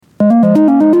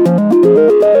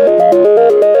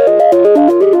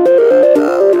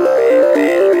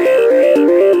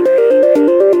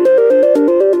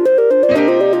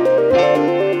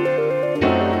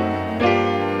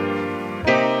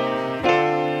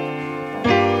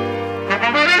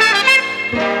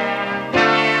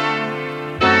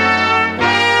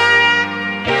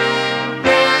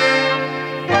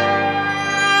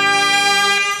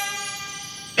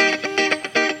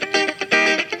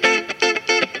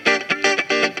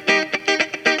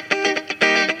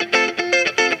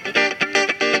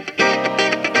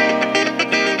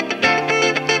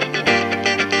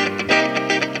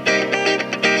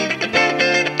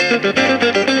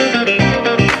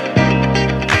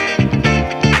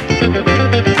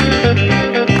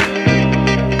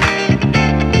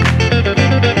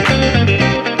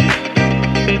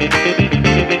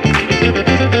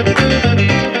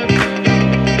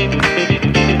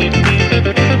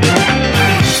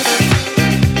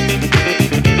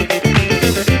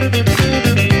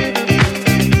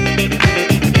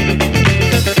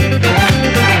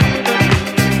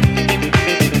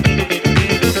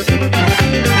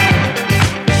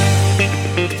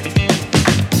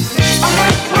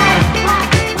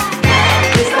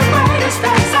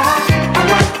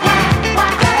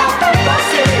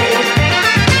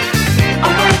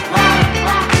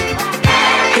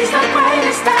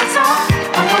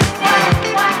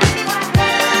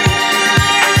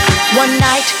One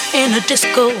night in a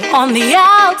disco on the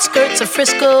outskirts of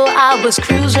Frisco, I was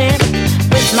cruising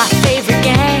with my favorite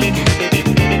gang.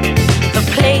 The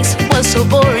place was so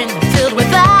boring, filled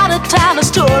without a time of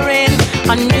storing.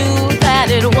 I knew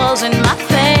that it wasn't my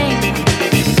thing.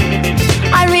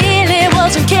 I really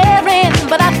wasn't caring,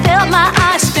 but I felt my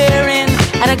eyes staring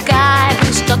at a guy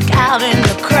who stuck out in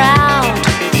the crowd.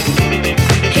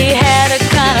 He had a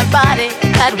kind of body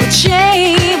that would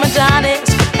shame Adonis,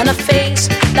 and a face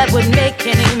that would make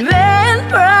any man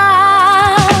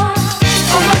proud.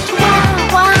 Oh, wow,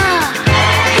 wow,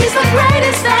 he's the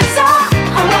greatest dancer.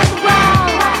 Oh, wow, wow,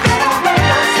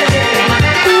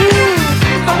 ooh,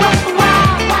 oh, wow,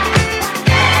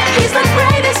 he's the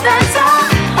greatest dancer.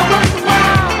 Oh,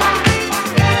 wow,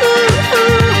 ooh,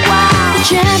 ooh, wow. The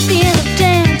champion of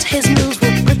dance, his moves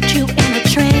will put you in a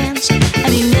trance,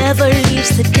 and he never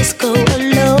leaves the disco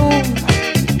alone.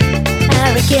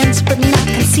 Arrogance but not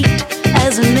conceit.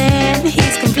 As a man,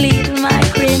 he's complete. My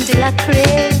creme de la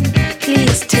creme.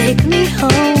 Please take me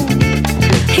home.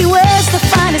 He wears the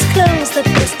finest clothes, the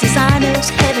best designers,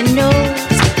 heaven knows.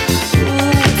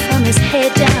 Ooh, from his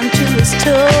head down to his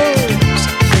toes.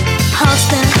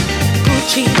 Halston,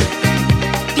 Gucci,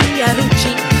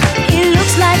 Fiorucci. He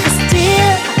looks like a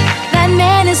steal. That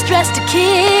man is dressed to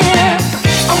kill.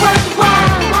 Oh, wow, wow.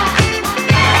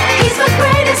 He's the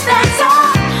greatest dancer.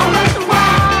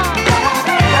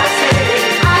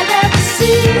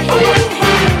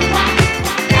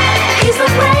 He's the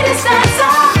greatest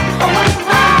dancer.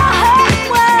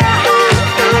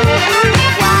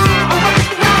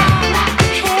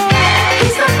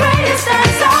 He's the greatest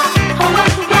dancer.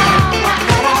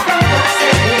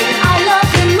 I love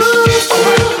the moves.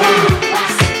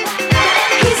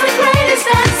 He's the greatest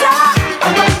dancer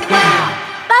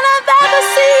that I've ever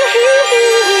seen.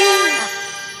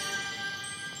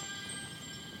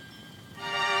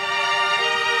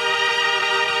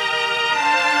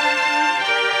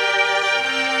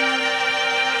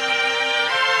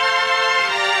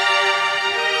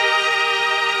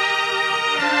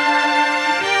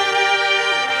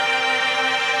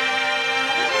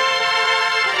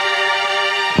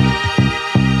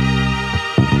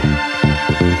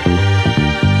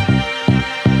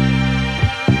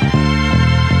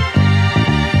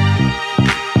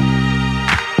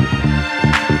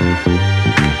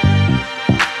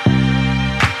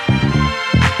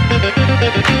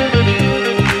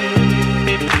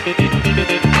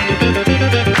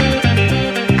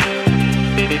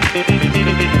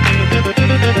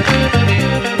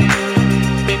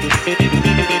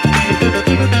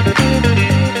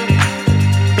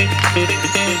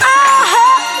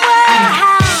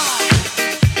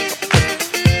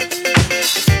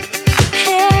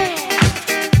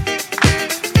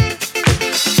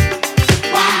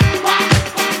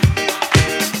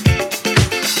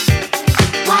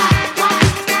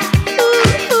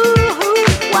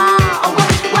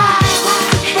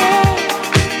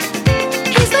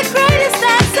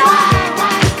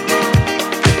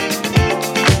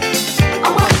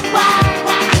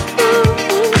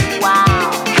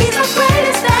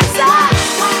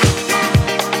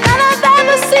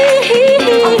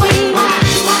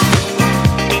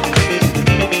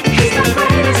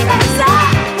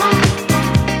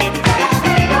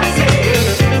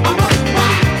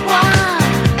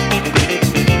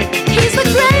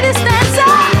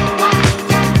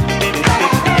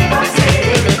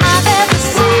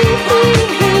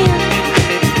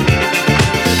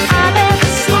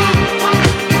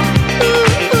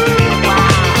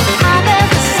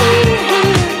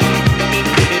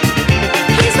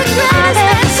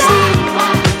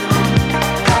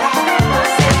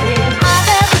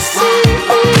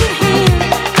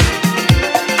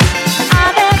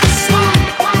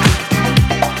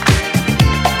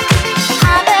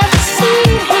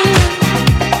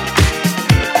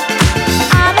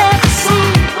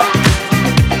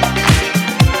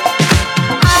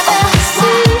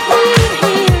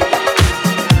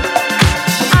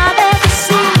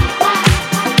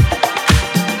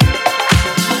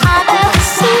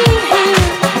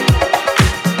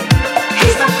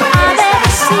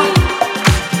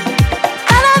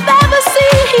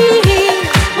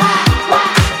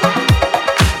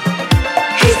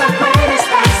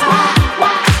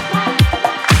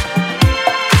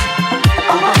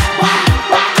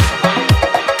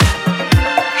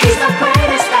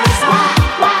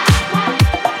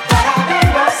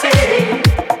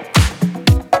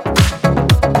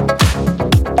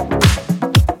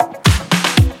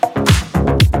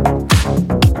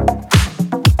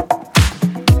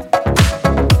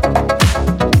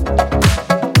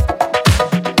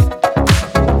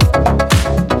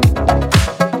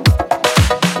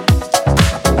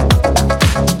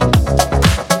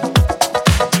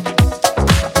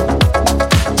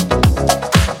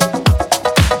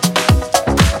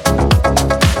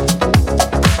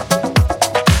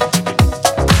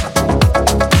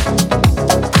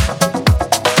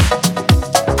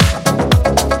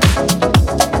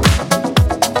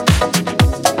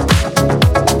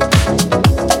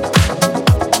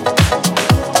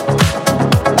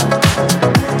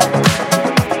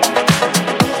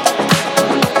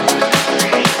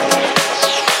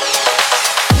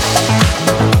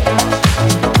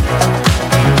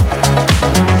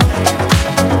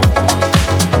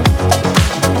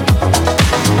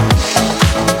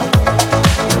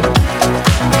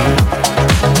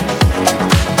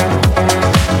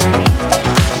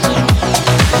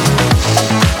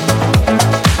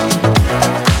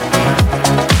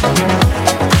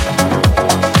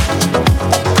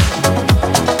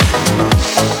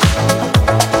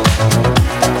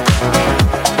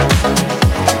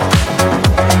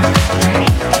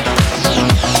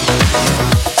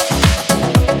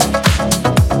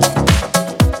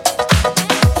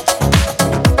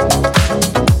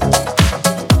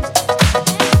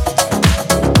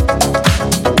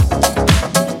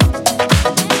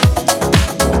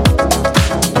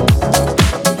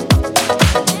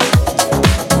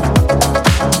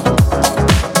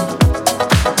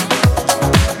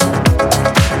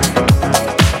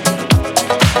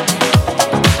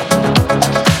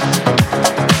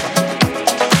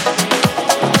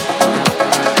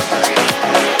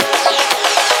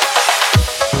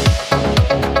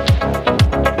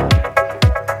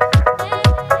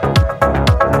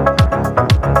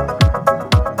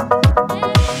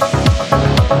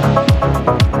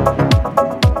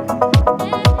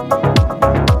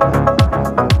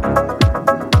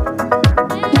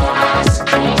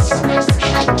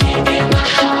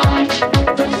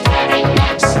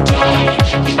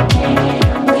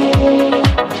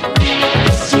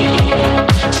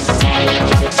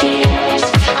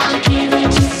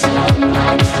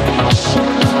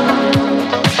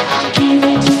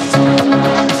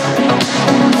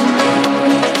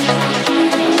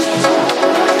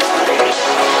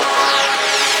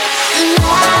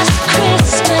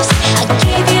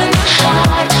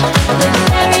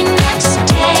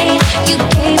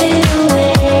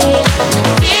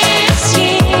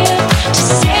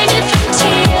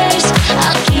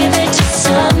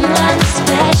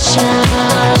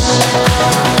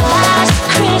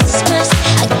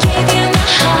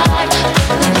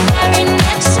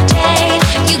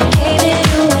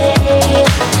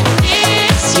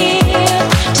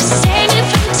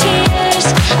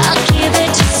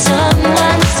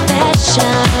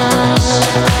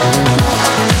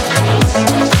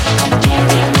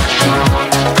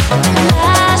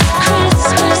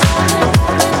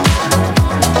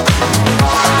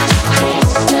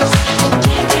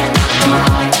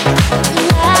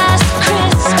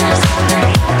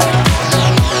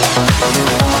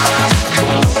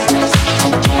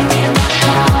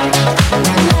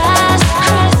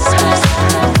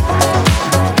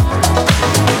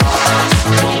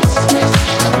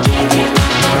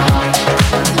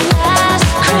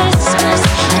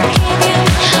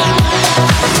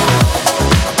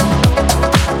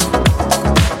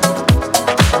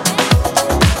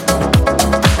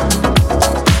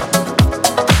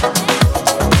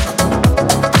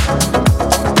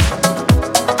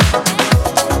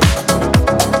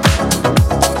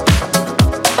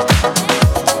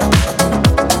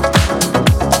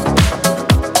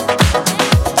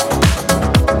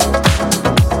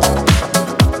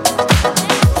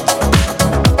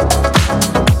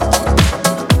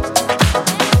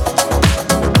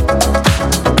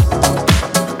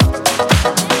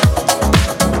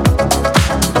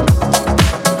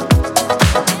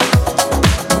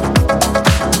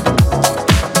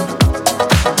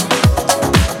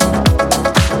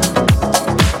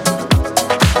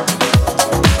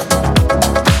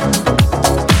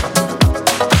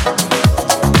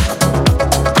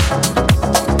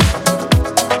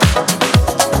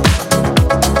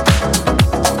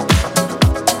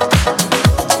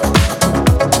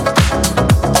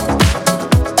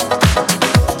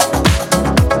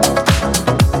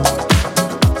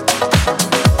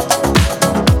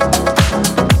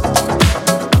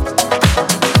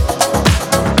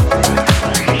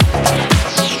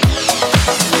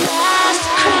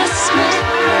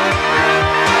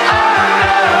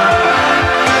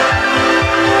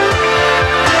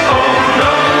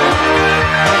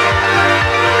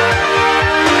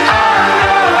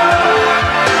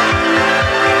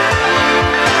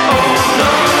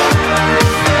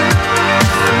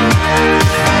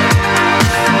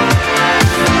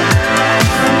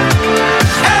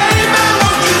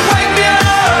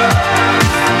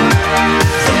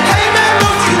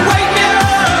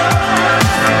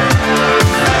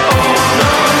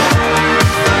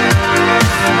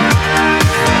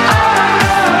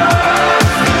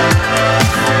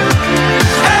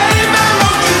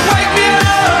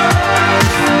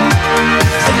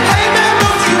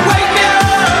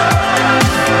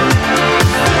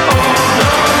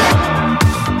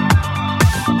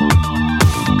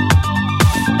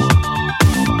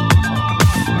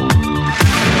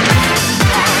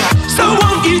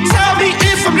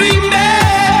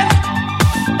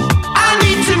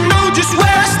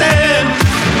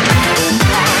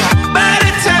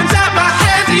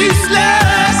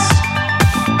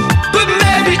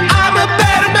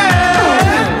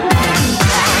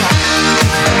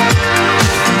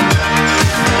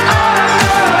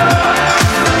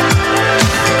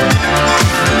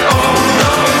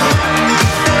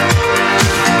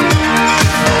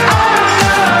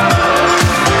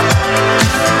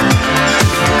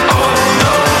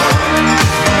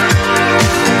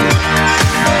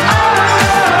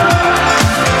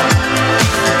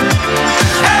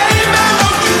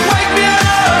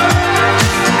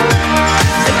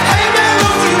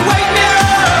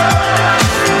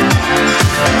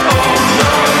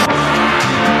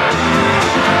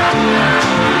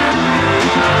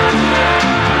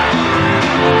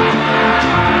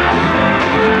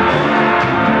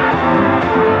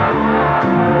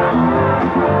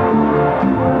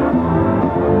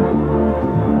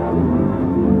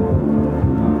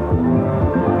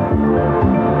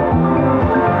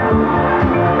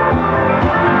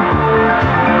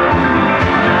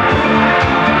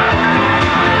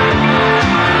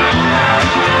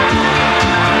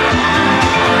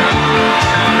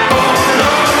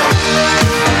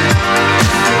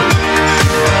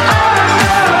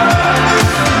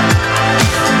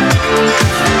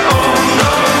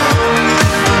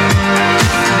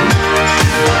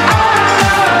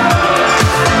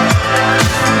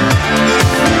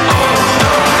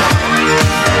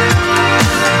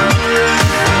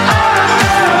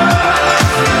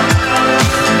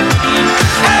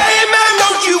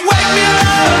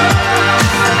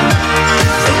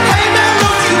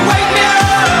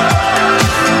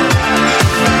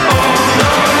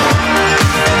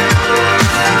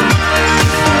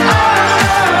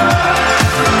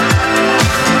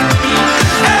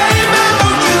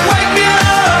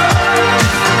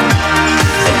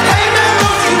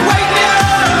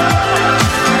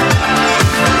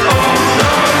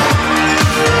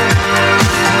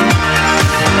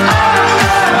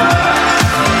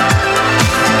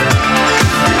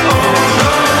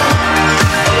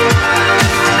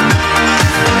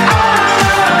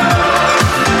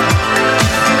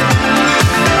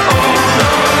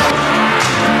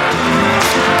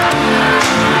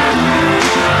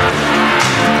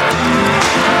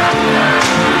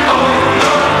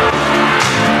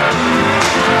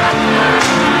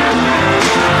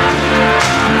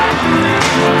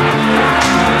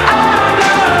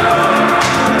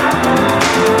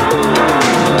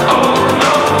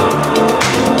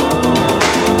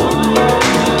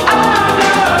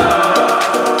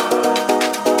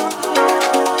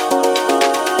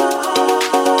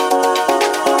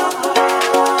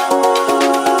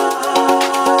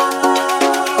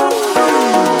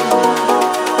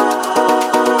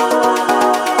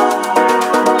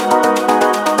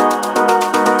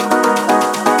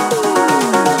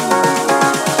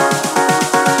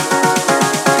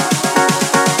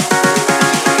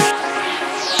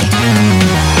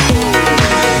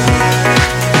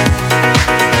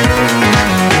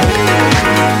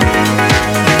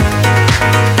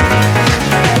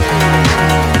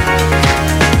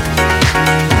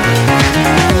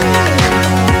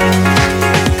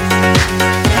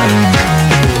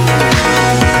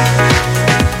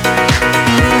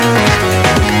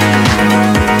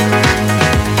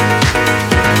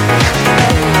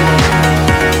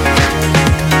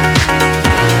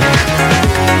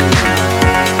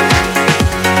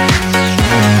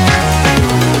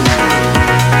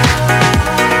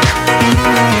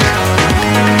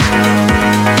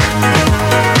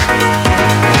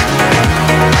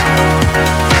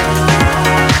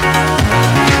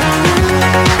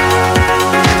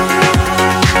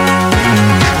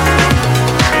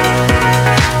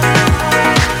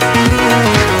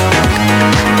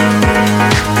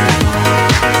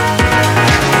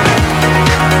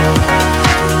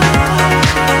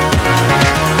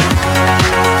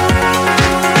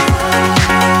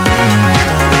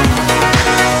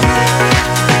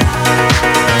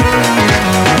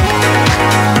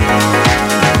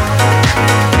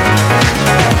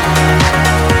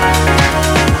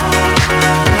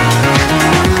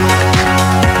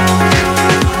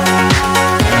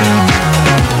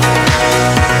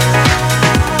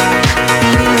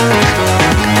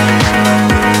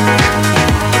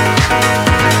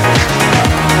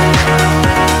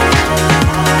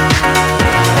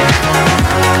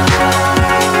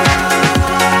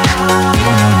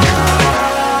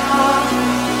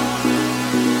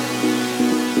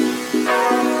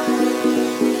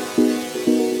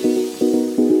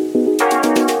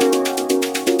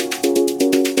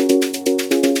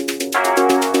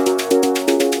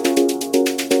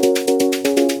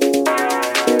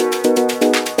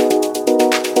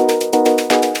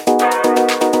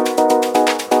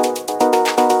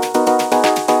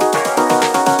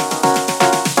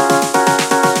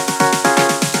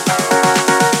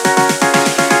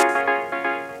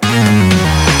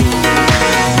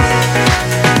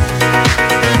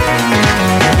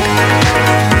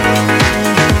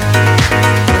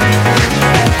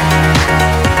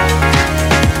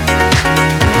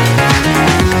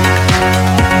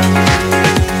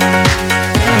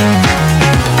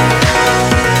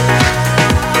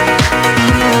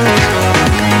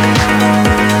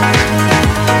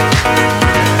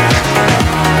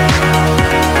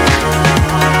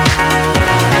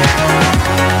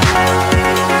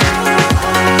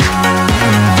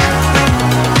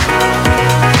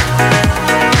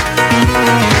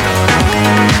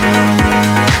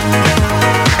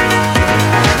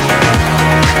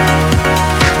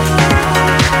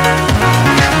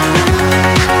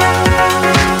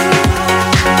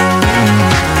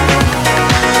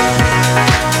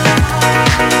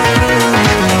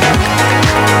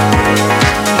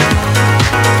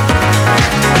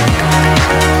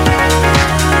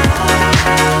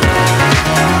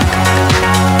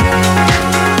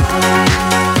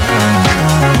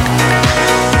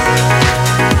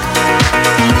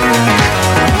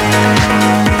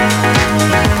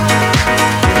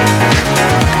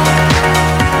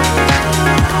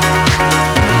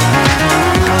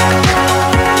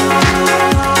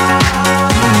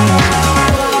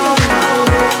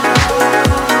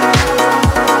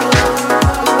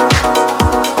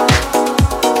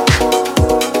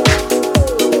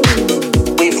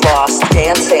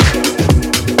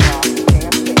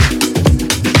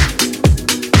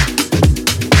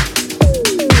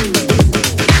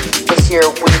 year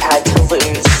we've had to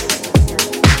lose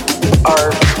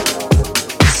our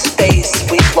space.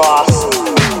 We've lost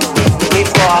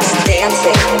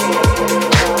dancing.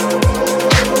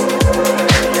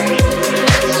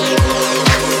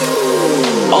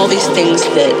 All these things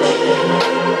that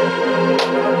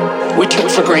we took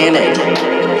for granted.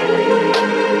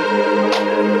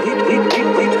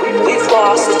 We've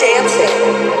lost dancing.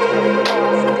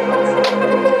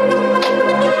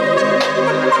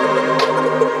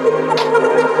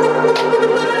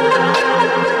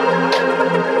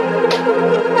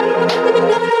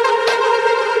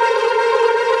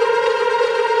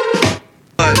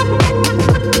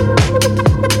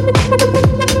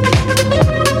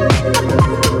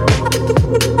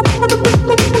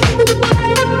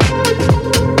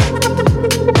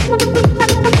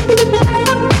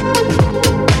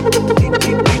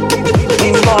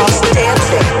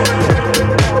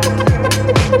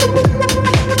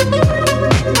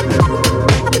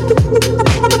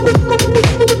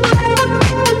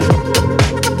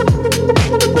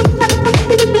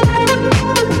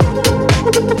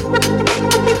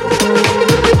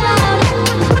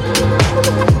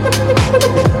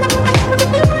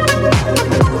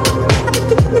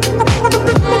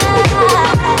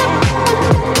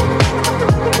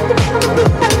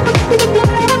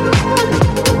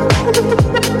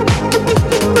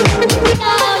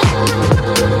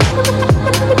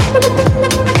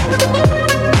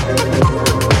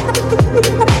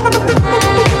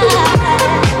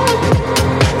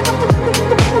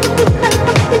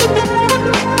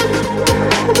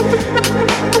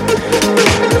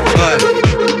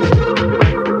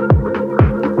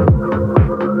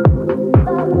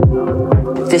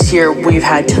 This year we've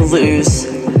had to lose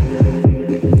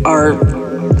our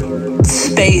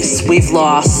space. We've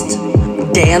lost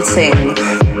dancing.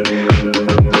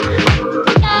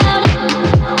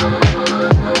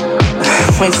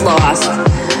 We've lost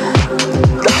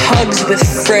the hugs with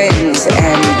friends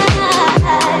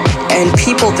and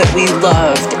people that we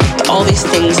loved. All these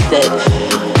things that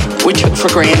we took for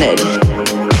granted.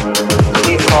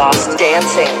 We've lost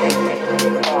dancing.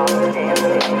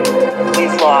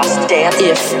 We've lost dancing.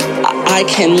 If I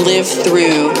can live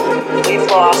through, we've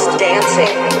lost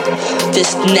dancing.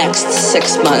 This next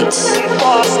 6 months, we've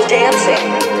lost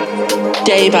dancing.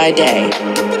 Day by day,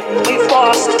 we've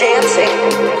lost dancing.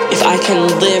 If I can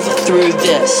live through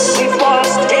this, we've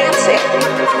lost dancing.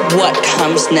 What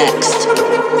comes next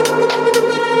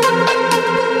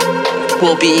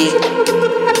will be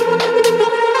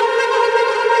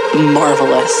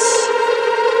marvelous.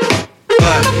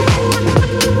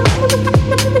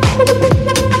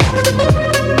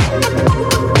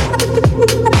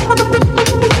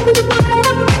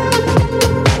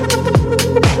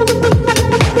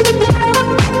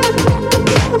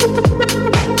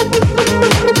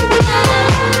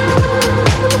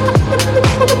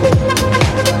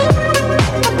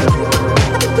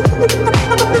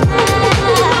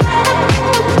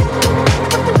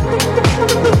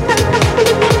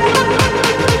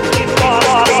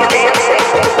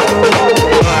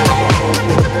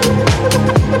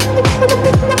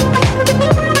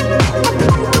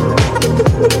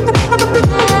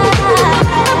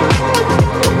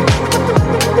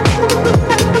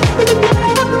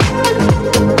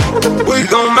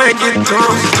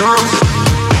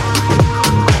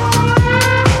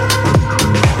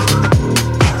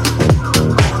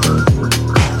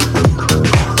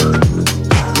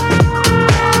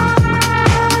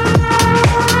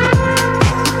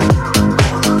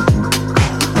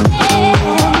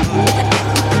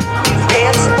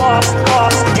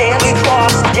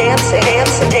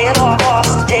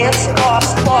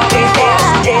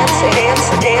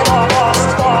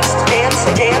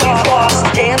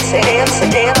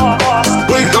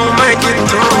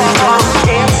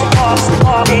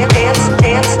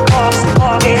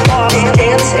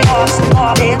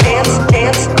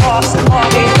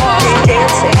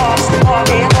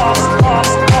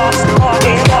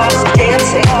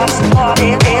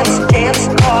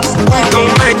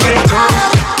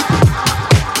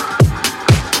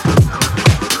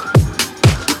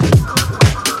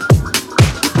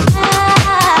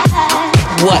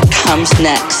 What comes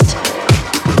next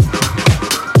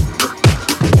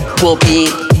will be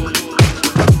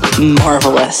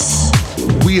marvelous.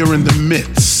 We are in the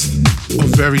midst of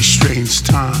very strange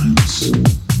times.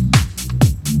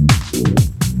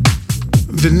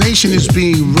 The nation is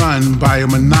being run by a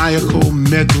maniacal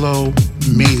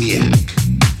megalomaniac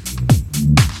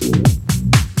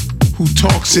who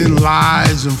talks in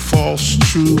lies and false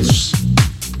truths,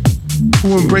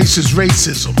 who embraces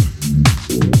racism,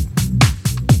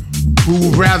 who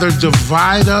would rather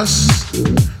divide us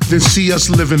than see us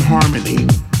live in harmony.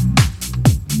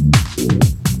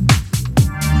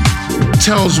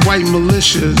 Tells white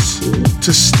militias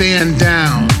to stand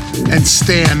down and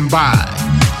stand by,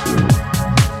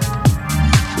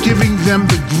 giving them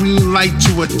the green light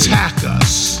to attack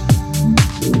us.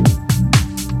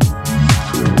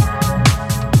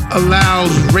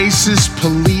 Allows racist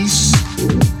police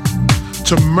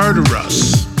to murder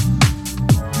us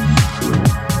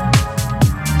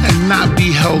and not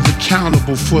be held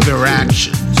accountable for their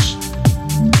actions.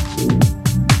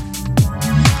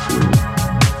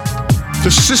 The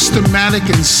systematic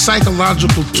and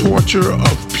psychological torture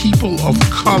of people of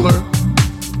color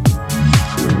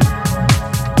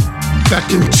that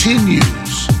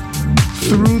continues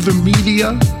through the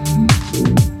media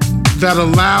that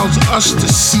allows us to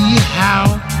see how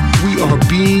we are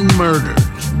being murdered.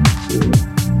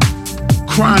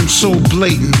 Crime so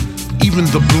blatant, even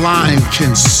the blind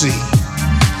can see.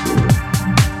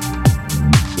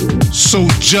 So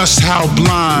just how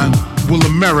blind will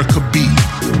America be?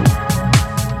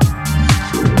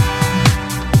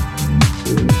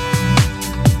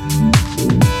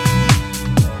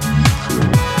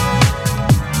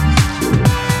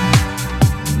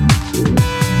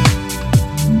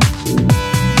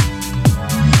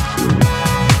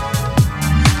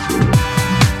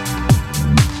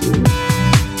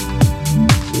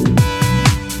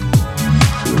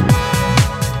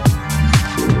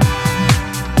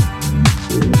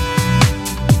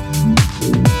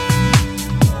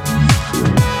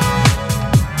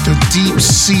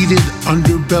 Deep-seated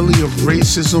underbelly of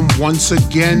racism once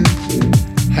again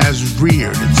has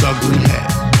reared its ugly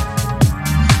head,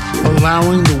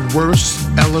 allowing the worst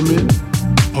element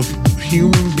of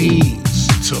human beings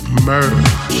to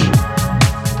merge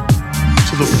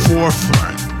to the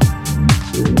forefront,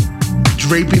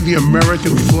 draping the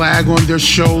American flag on their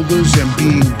shoulders and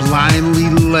being blindly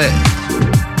led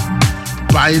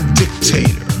by a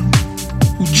dictator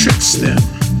who tricks them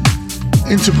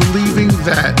into believing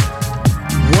that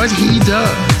what he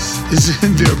does is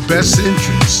in their best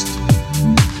interest,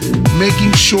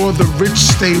 making sure the rich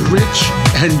stay rich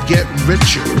and get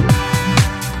richer.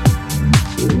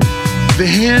 The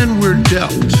hand we're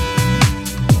dealt,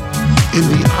 in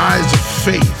the eyes of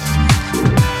faith,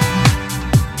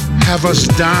 have us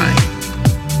dying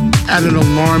at an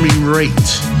alarming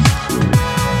rate.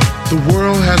 The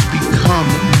world has become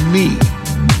me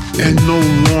and no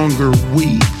longer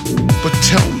we. But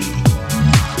tell me,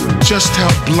 just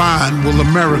how blind will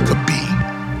America be?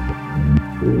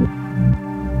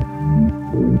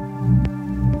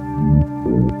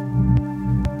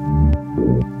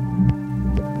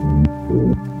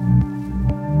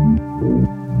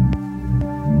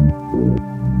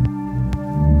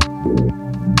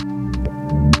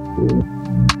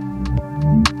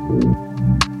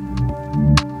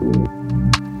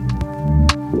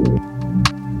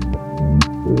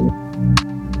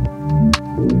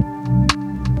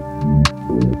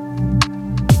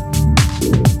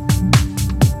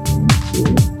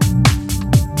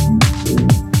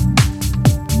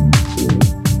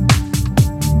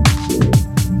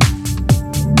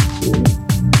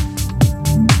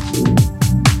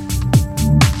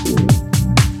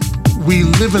 We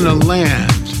live in a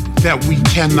land that we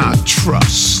cannot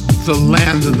trust, the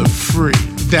land of the free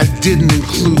that didn't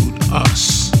include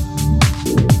us.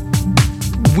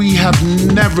 We have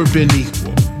never been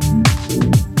equal.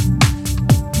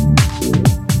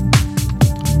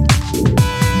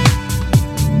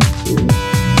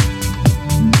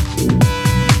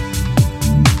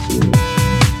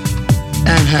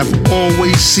 And have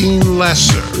always seen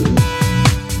lesser.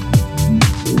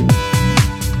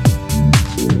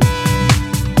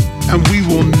 And we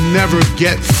will never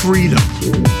get freedom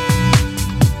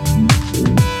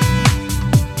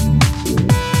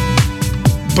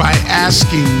by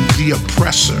asking the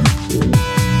oppressor.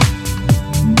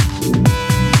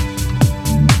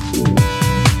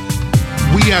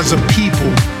 We as a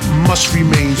people must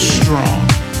remain strong.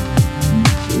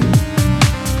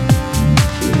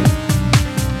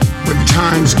 When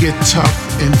times get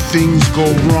tough and things go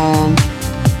wrong,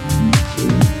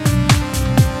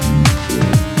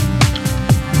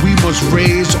 we must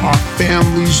raise our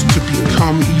families to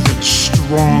become even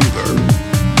stronger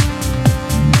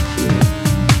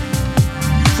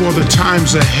for the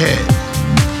times ahead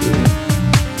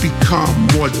become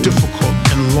more difficult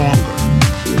and longer.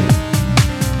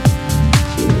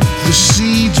 The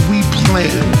seeds we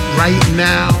plant right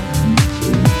now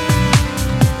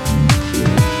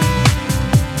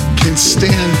can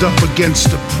stand up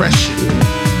against oppression.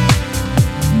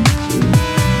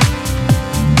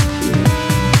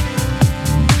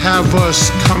 Have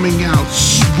us coming out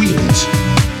sweet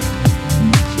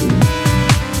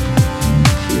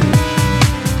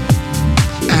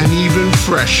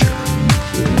pressure.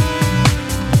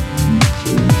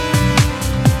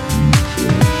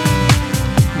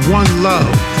 One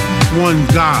love, one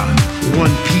God,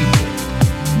 one people.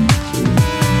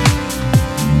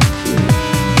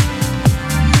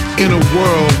 In a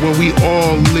world where we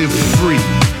all live free,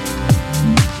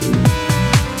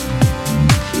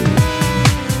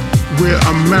 where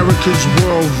America's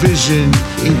world vision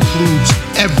includes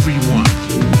everyone,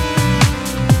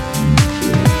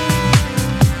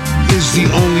 is the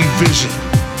only vision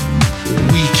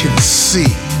we can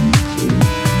see.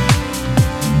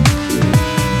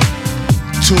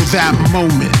 Till that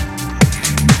moment,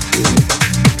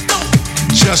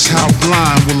 just how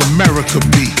blind will America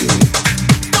be?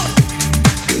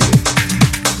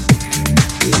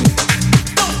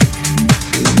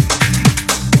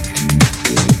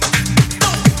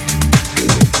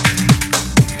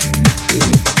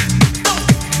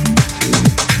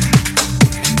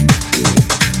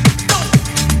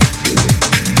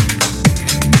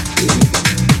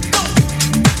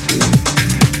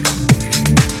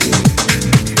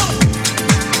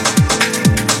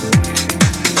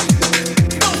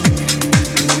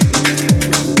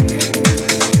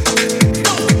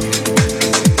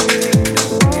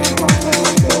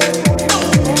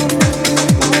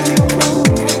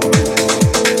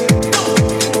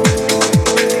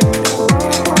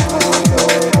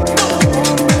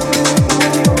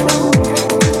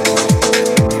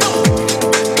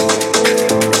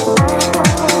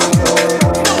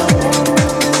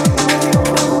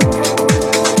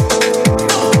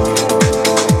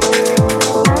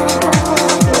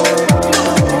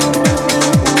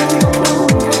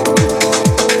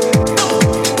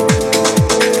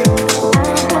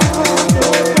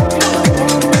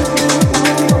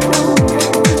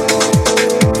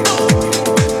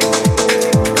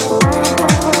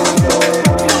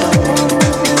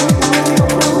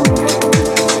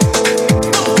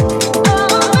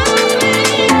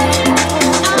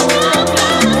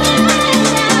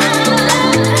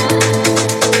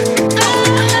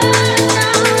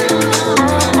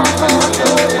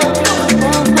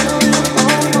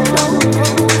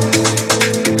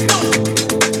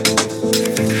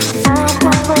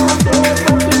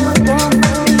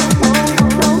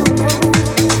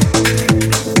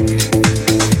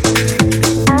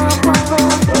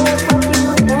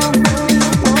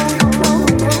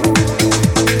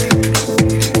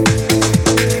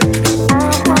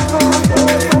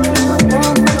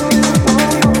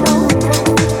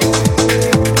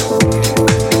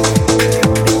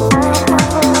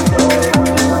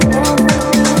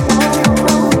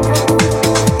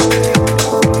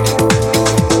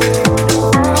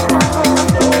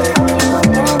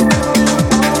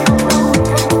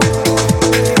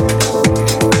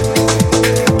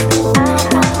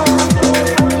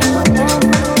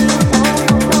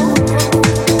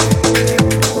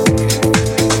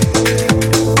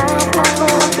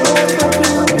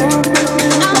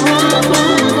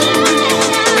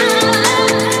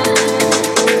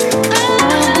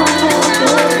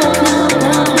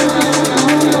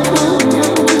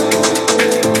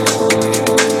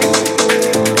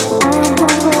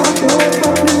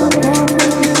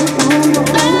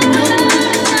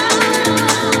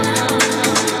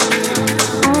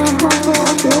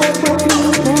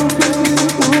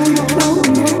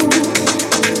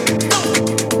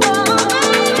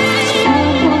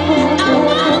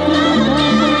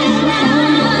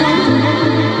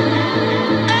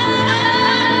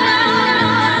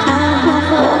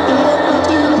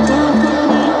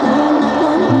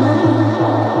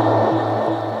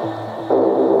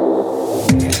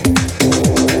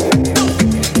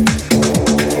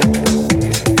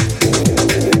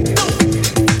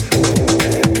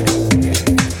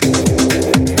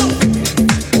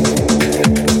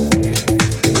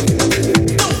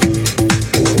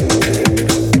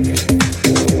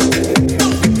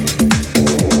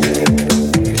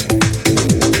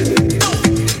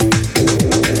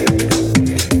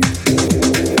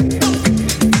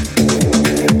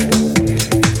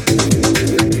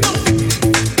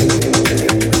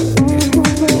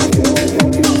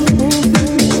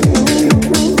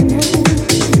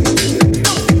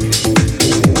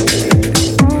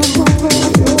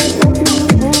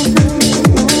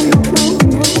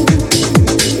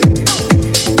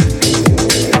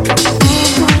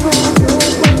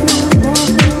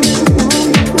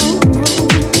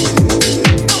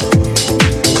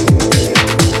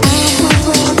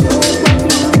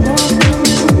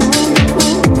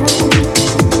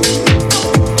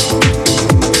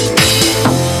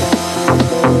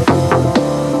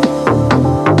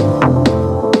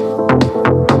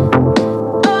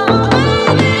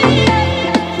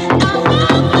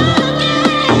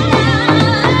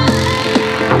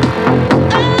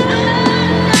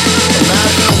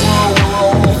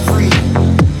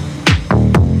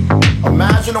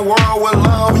 a world where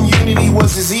love and unity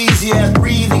was as easy as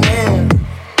breathing in.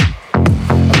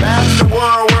 Imagine a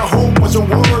world where hope was a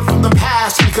word from the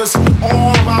past, because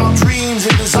all of our dreams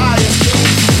and desires came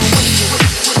to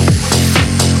fruition.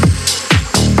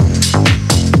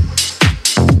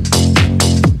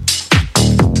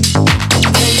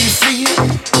 Can you see it?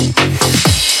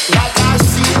 Like I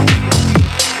see it.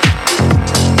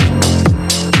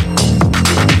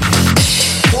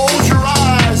 Close your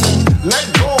eyes and let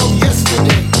go of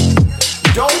yesterday.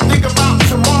 Don't think about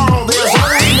tomorrow, there's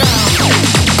only now.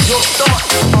 Your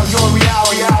thoughts are your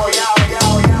reality.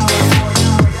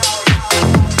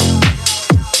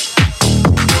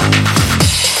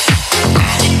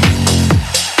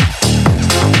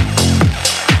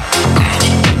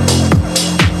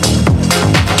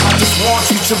 I just want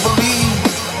you to believe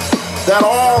that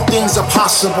all things are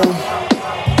possible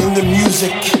in the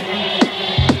music.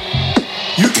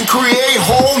 You can create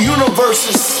whole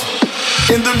universes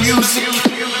in the music.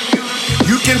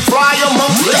 You can fly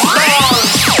amongst the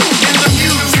stars in the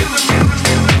music.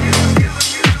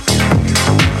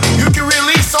 You can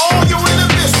release all your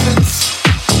inhibitions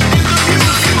in the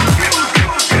music.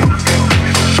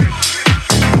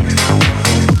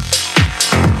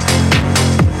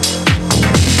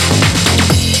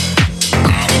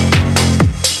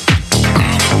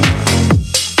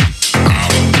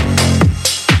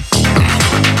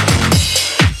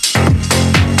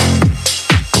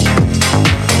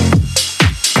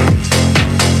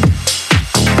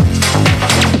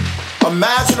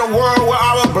 Imagine a world where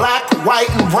our black, white,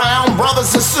 and brown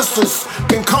brothers and sisters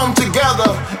can come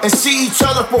together and see each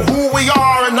other for who we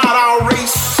are and not our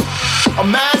race.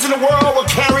 Imagine a world where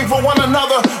caring for one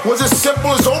another was as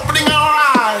simple as opening our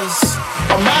eyes.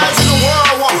 Imagine a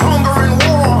world where hunger and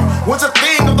war was a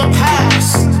thing of the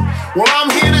past. Well,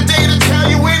 I'm here today to tell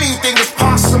you anything is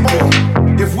possible.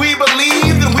 If we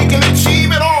believe, then we can achieve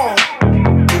it all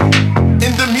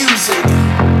in the music.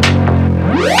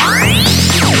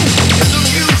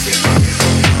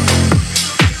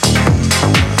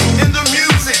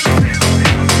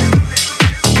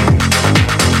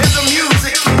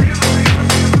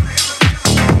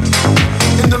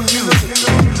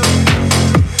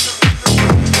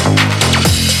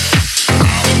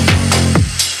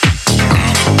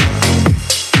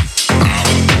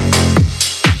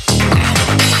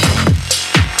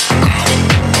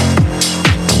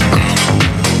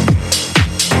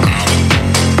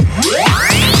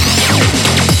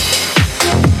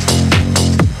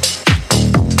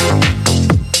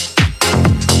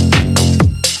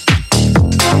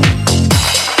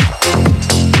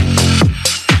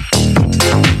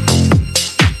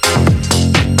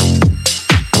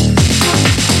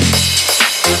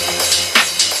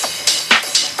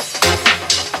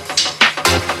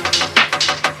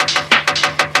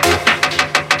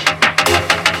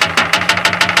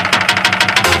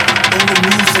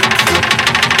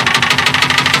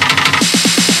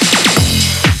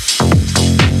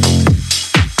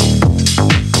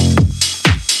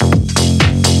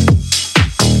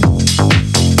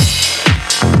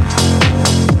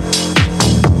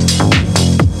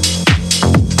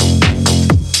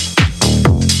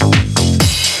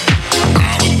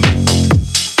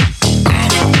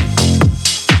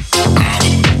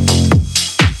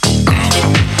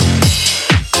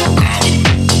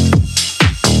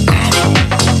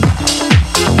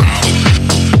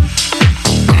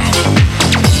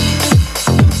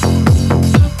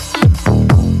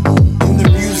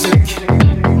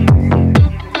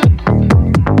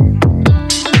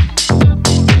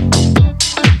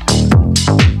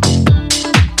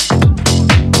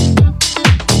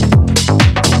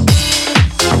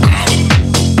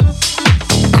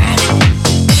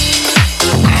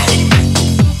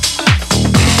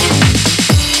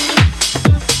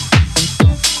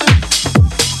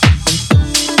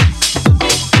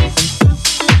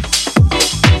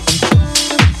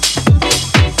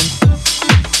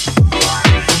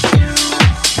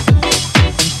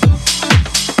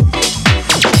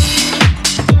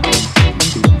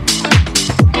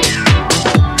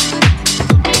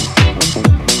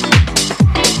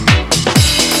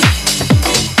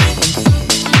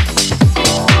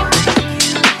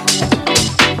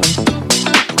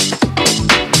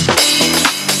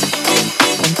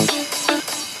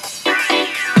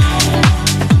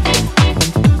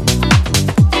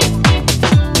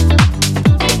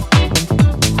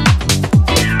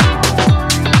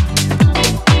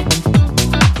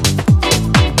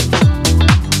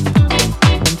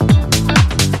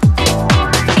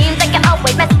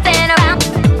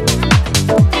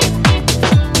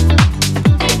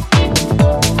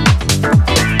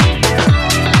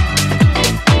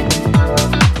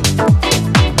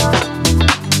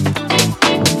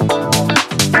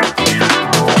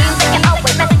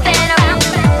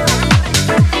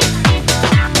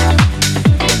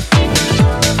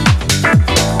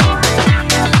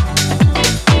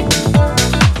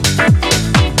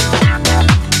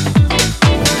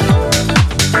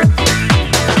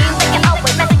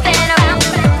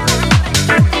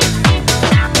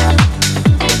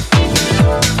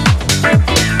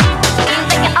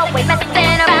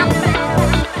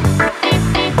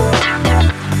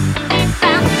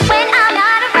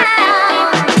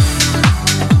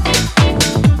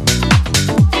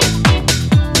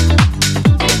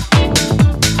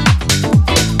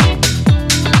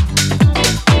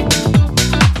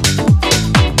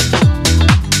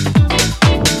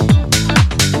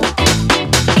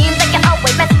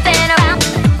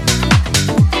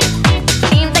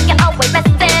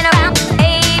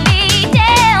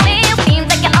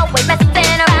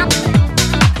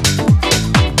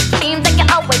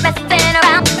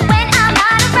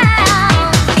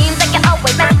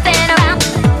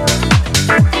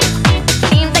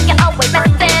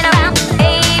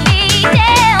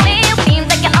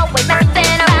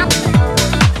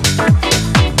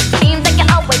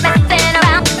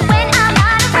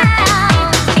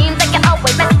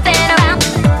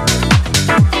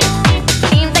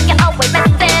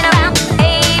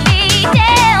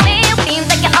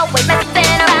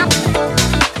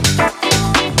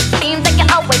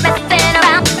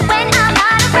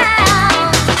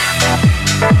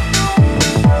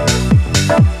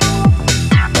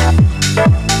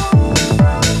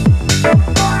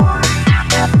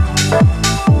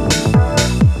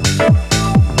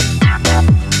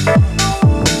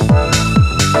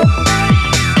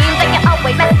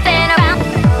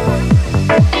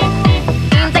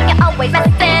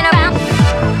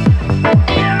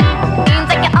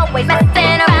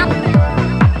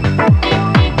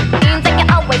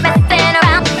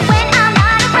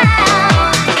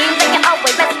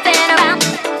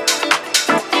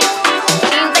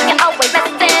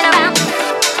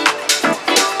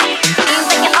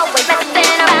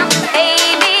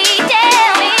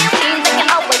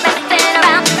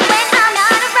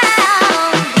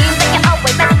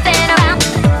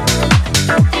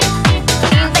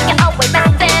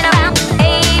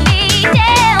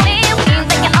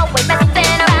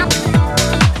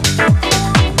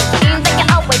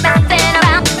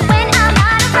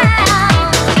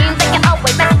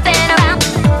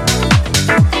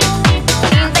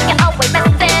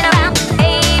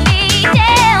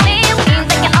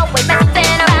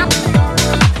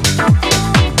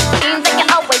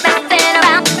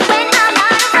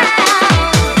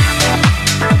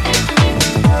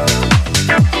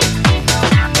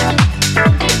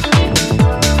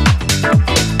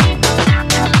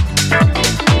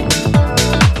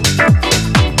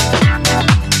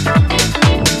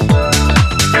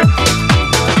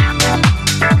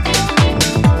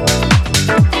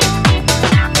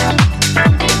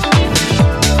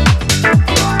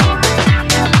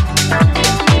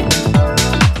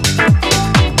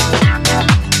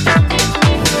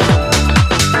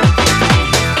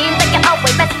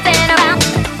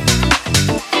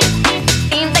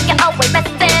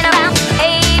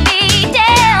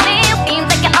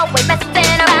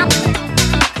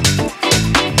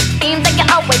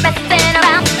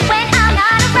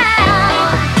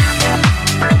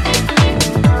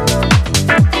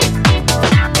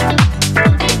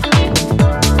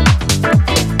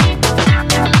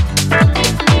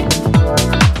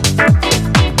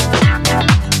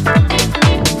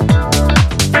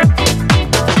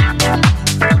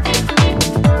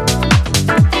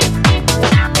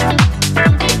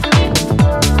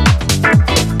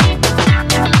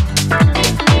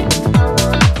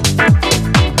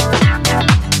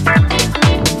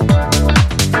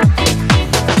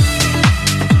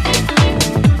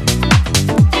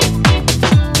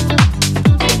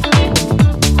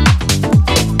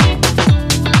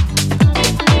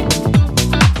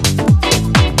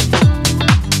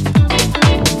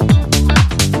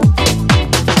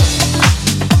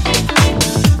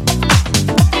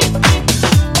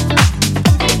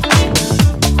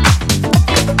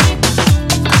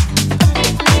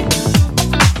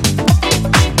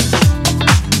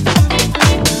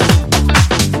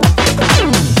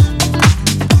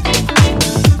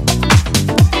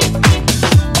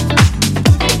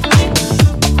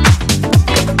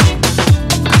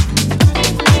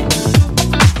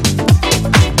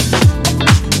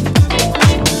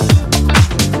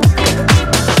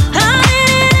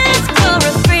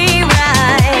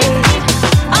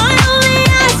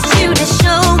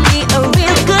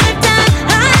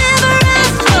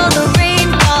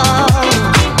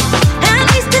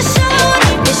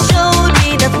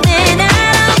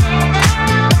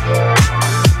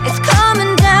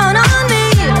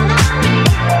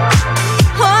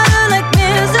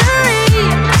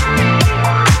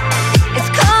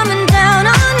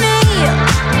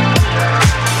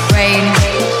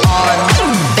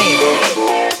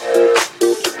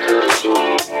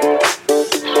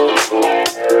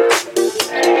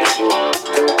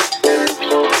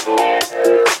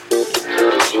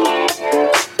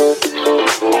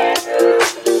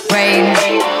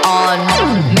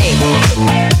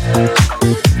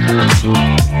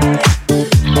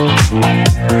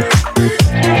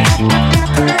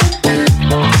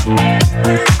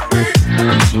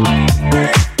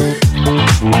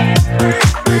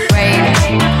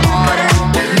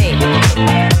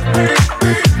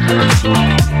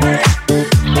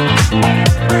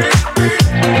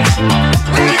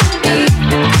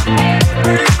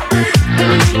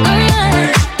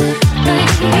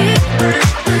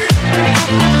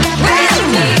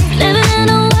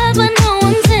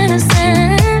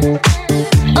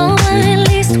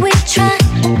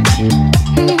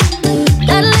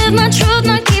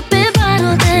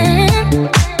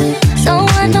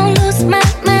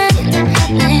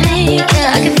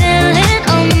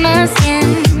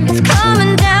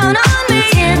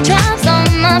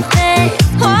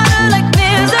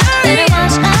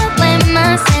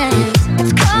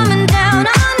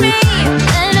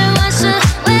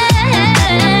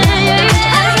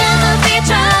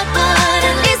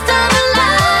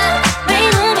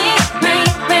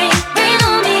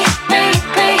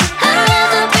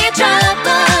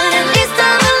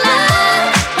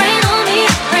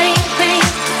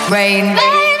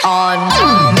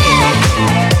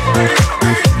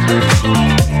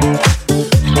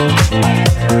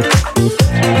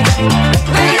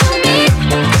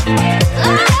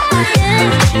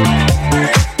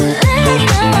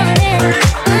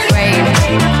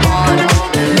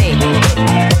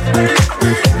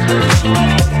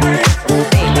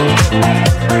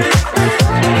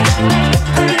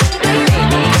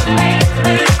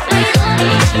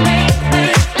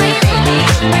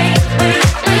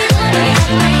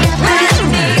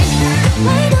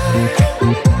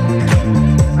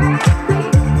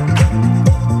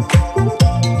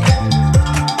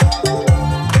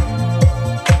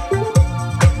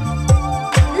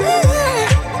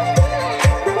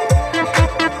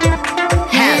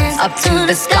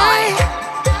 the sky.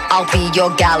 I'll be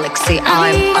your galaxy,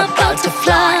 I'm about to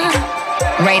fly.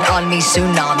 Rain on me,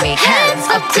 tsunami, hands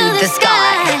up to the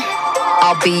sky.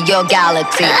 I'll be your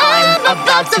galaxy, I'm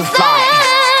about to fly.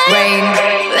 Rain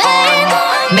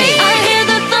on me. I hear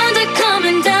the thunder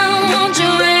coming down, won't you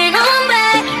rain on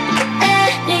me?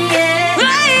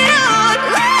 Rain on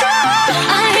me.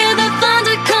 I hear the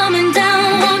thunder coming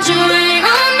down, won't you rain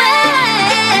on me?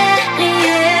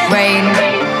 Rain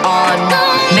on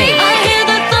me. I hear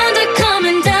the thunder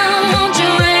coming down, won't you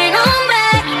rain on me?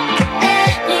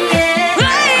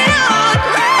 Rain on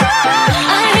me.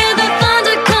 I hear the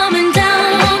thunder coming down,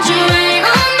 won't you rain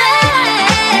on me?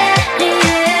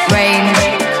 Rain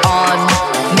on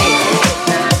me.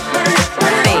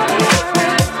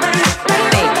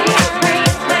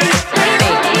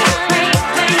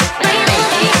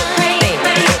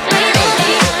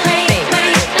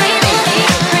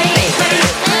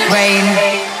 Rain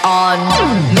on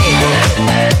me.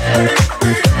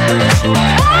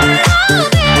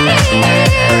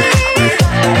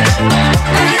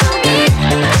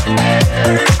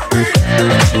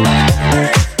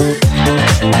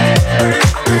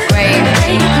 Rain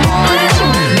on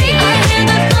me. I hear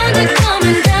the thunder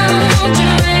coming down, won't you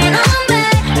rain on me?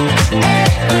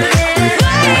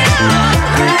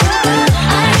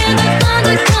 I hear the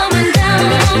thunder coming down,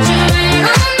 won't you rain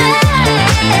on me?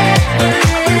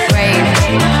 Rain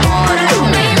on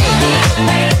rain on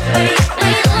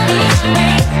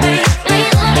me. Rain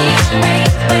on me.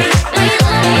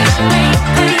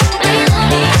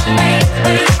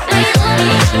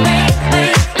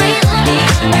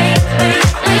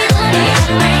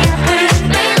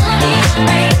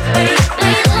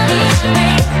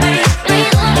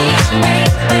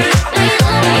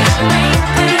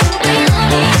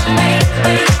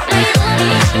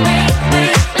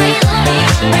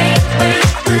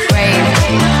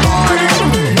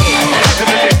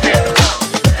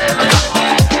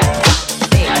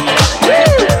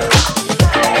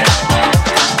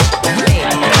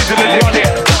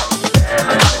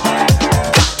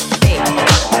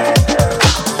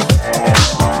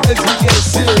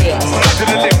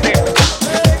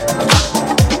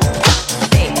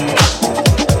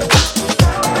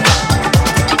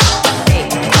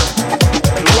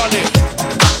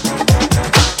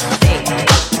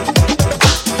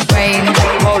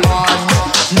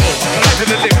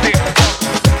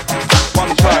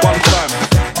 One time.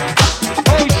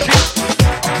 Oh shit.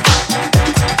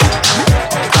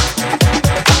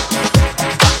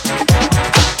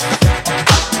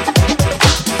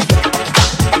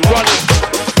 Run it.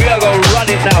 We are gonna run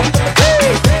it now.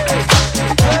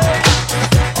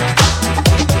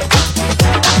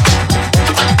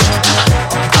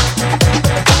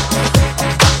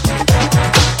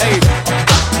 Hey,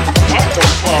 what the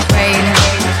fuck? Rain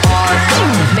on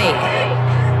me.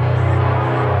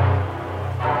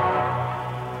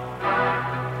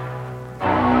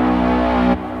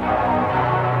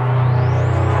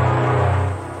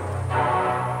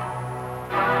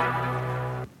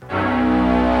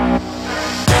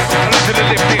 To the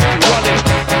left, run it.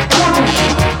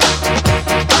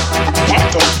 What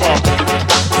the fuck?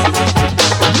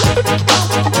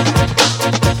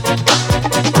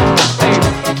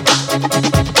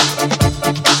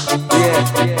 Yeah.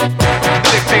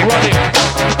 Run it.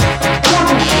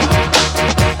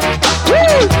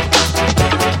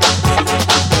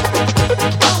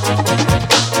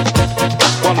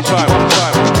 One time.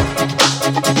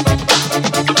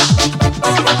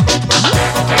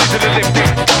 To the left.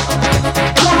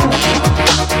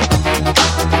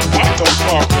 What the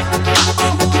fuck?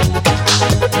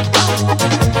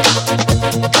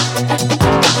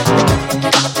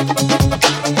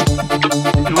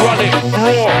 Run it,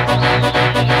 raw.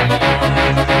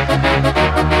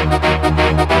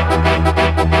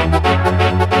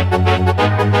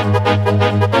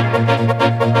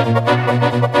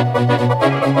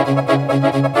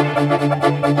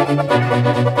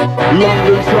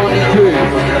 London Johnny King,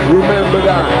 remember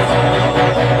that.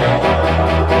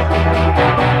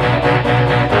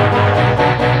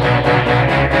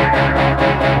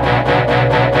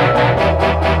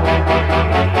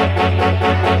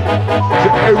 To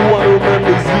everyone who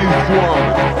remembers these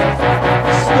ones,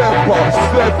 step up,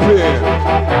 step in,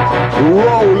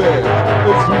 roll it,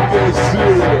 as we get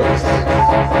serious.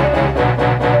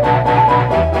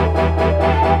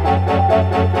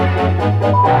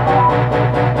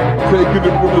 Taking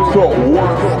it from the top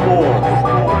once more.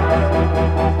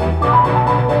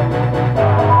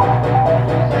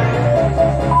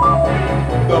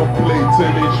 Don't play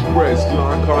 10-inch press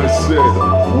like I said.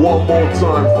 One more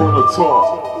time from the top.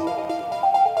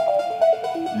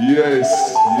 Yes,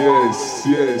 yes,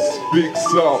 yes.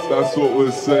 fix up, that's what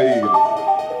we're saying.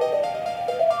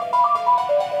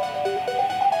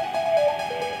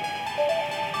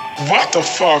 What the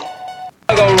fuck?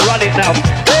 I'm gonna run it now.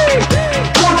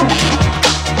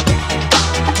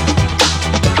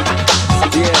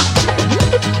 Yeah.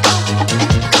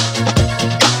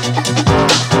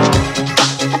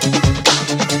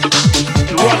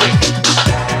 Run it.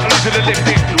 Listen to the left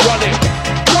beat. Run it.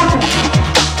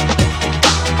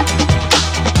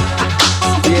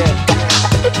 Yeah.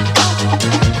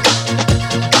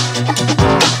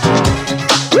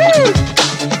 Woo!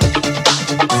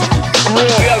 We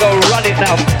are gonna run it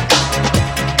now.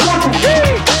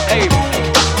 Hey.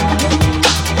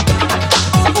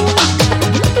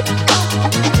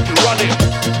 Run it.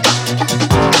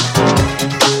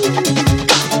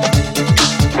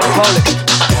 Hold it.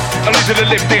 Listen to the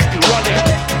left beat. Run it.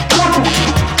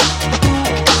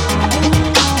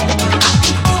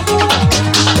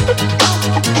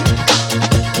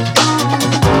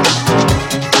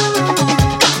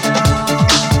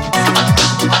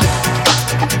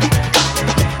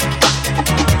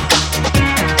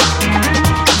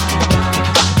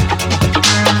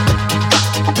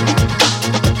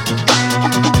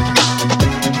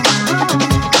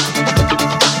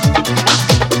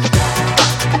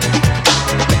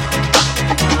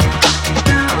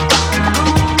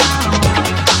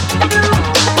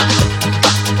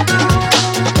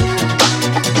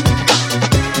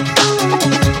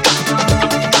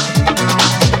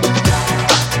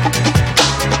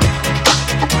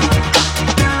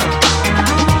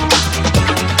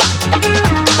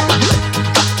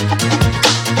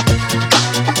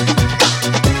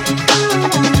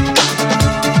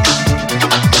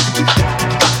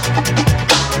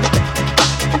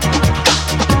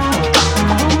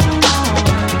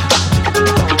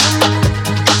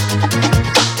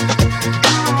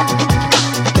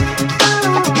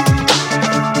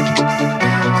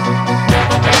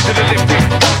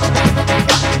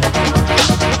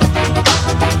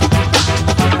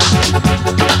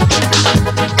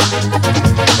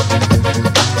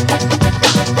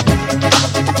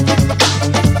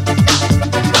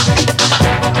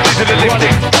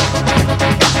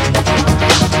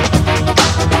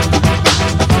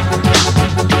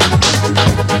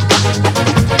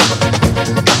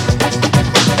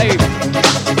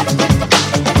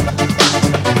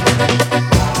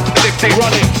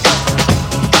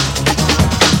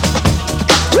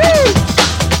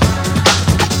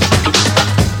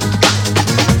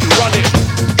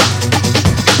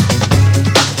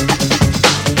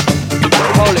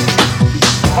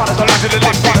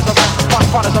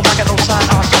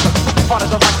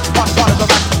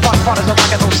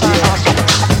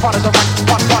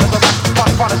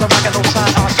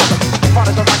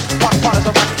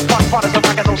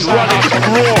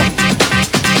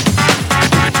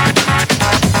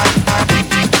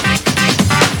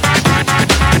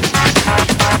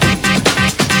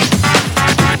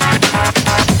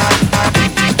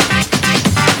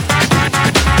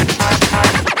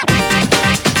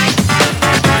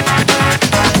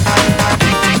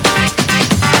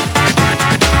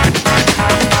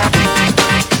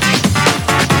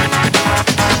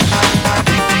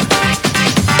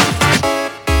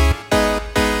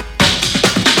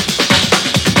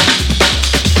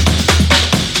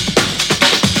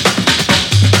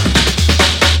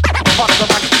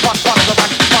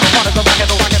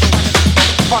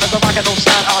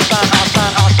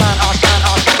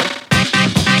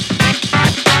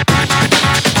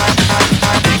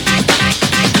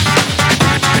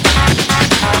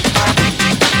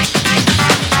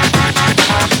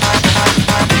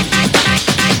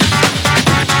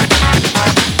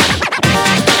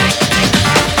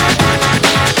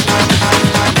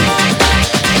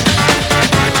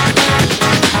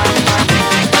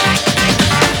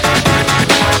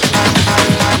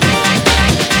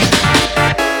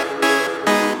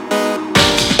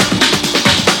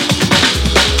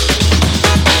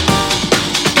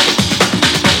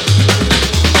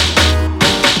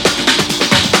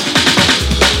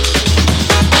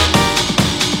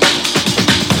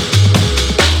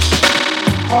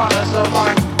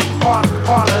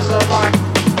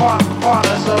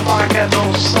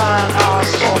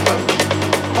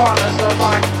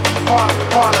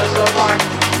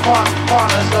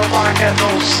 Corners of my get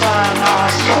no sign, I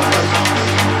saw it.